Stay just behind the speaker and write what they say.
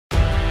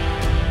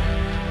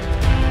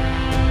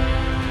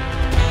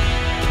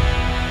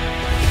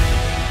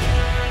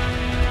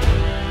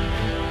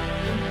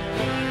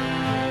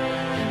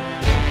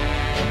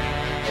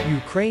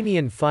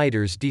Ukrainian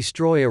fighters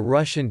destroy a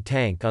Russian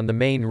tank on the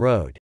main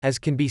road, as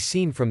can be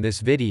seen from this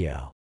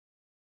video.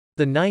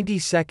 The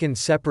 92nd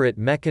Separate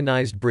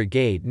Mechanized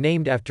Brigade,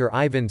 named after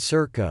Ivan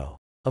Serko,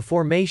 a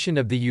formation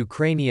of the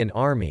Ukrainian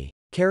army,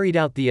 carried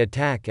out the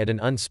attack at an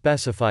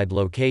unspecified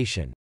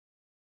location.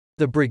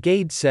 The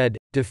brigade said,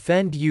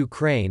 "Defend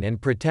Ukraine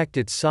and protect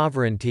its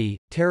sovereignty,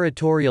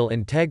 territorial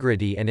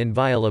integrity and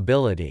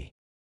inviolability."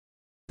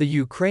 The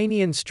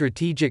Ukrainian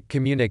Strategic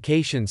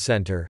Communications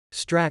Center,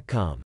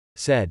 Stratcom,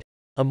 said,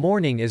 "A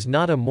morning is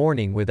not a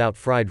morning without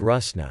fried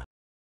rusna.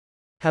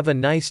 Have a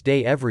nice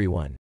day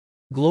everyone.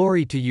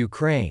 Glory to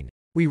Ukraine."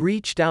 We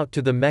reached out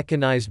to the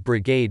Mechanized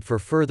Brigade for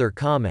further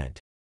comment,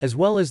 as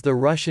well as the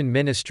Russian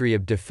Ministry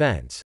of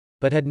Defense,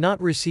 but had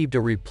not received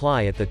a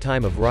reply at the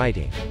time of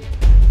writing.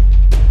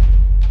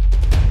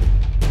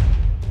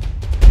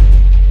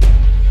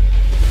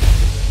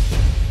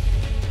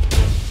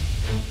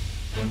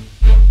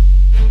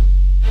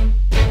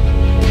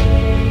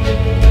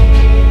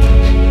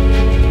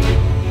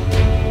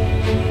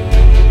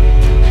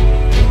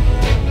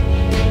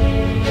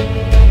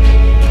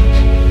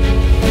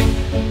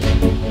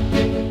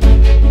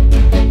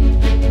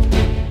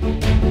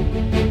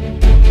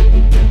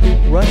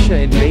 Russia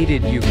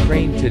invaded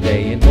Ukraine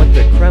today in what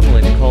the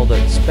Kremlin called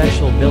a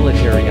special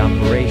military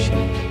operation.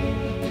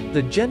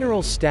 The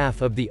General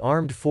Staff of the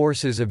Armed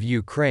Forces of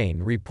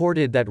Ukraine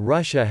reported that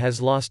Russia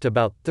has lost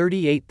about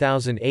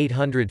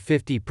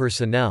 38,850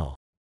 personnel,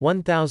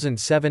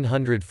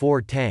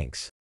 1,704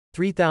 tanks,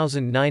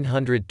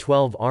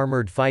 3,912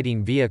 armored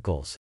fighting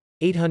vehicles,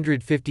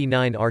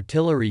 859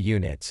 artillery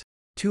units,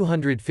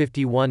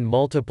 251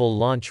 multiple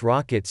launch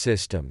rocket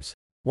systems,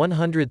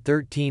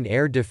 113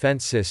 air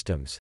defense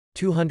systems,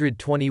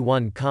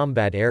 221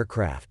 combat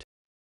aircraft,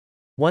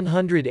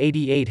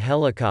 188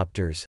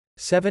 helicopters,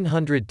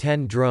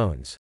 710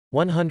 drones,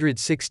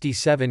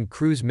 167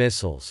 cruise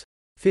missiles,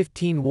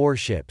 15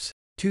 warships,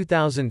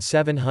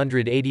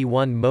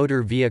 2,781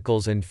 motor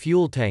vehicles and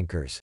fuel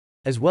tankers,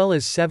 as well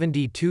as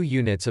 72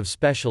 units of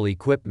special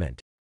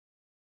equipment.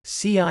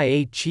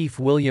 CIA Chief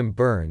William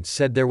Burns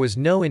said there was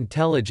no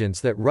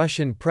intelligence that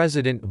Russian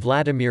President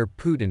Vladimir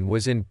Putin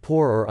was in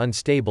poor or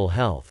unstable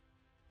health.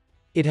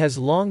 It has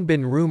long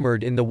been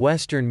rumored in the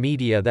Western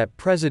media that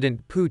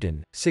President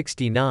Putin,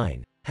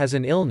 69, has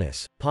an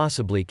illness,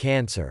 possibly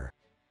cancer.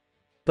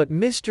 But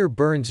Mr.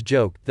 Burns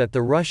joked that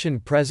the Russian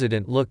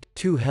president looked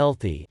too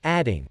healthy,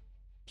 adding,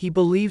 he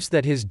believes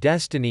that his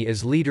destiny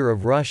as leader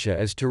of Russia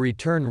is to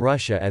return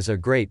Russia as a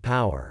great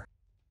power.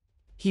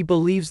 He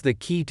believes the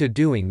key to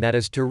doing that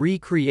is to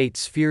recreate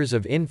spheres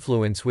of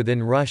influence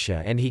within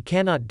Russia, and he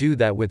cannot do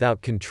that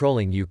without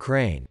controlling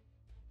Ukraine.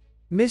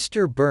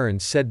 Mr.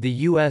 Burns said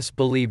the U.S.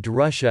 believed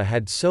Russia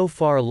had so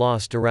far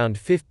lost around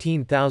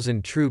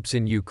 15,000 troops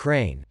in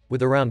Ukraine,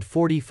 with around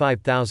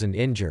 45,000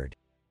 injured.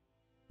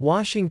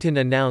 Washington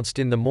announced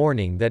in the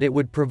morning that it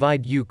would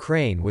provide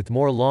Ukraine with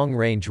more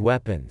long-range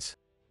weapons.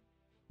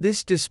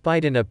 This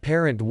despite an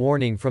apparent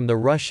warning from the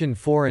Russian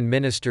Foreign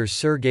Minister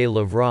Sergei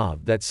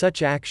Lavrov that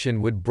such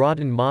action would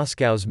broaden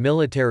Moscow's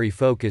military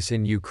focus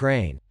in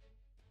Ukraine.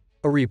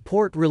 A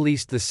report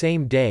released the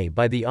same day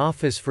by the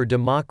Office for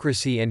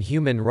Democracy and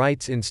Human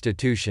Rights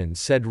Institutions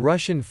said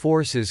Russian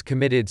forces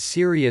committed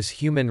serious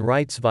human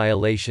rights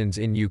violations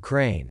in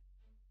Ukraine.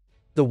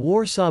 The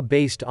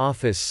Warsaw-based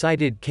office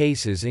cited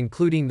cases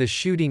including the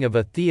shooting of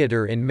a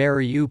theater in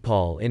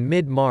Mariupol in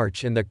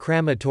mid-March and the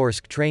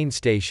Kramatorsk train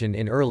station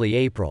in early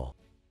April.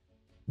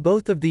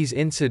 Both of these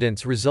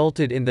incidents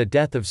resulted in the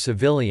death of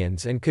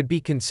civilians and could be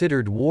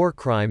considered war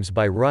crimes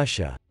by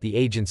Russia, the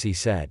agency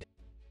said.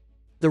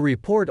 The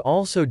report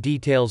also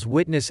details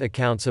witness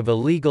accounts of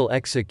illegal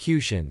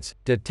executions,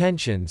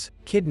 detentions,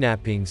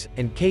 kidnappings,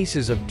 and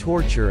cases of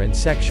torture and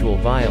sexual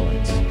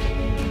violence.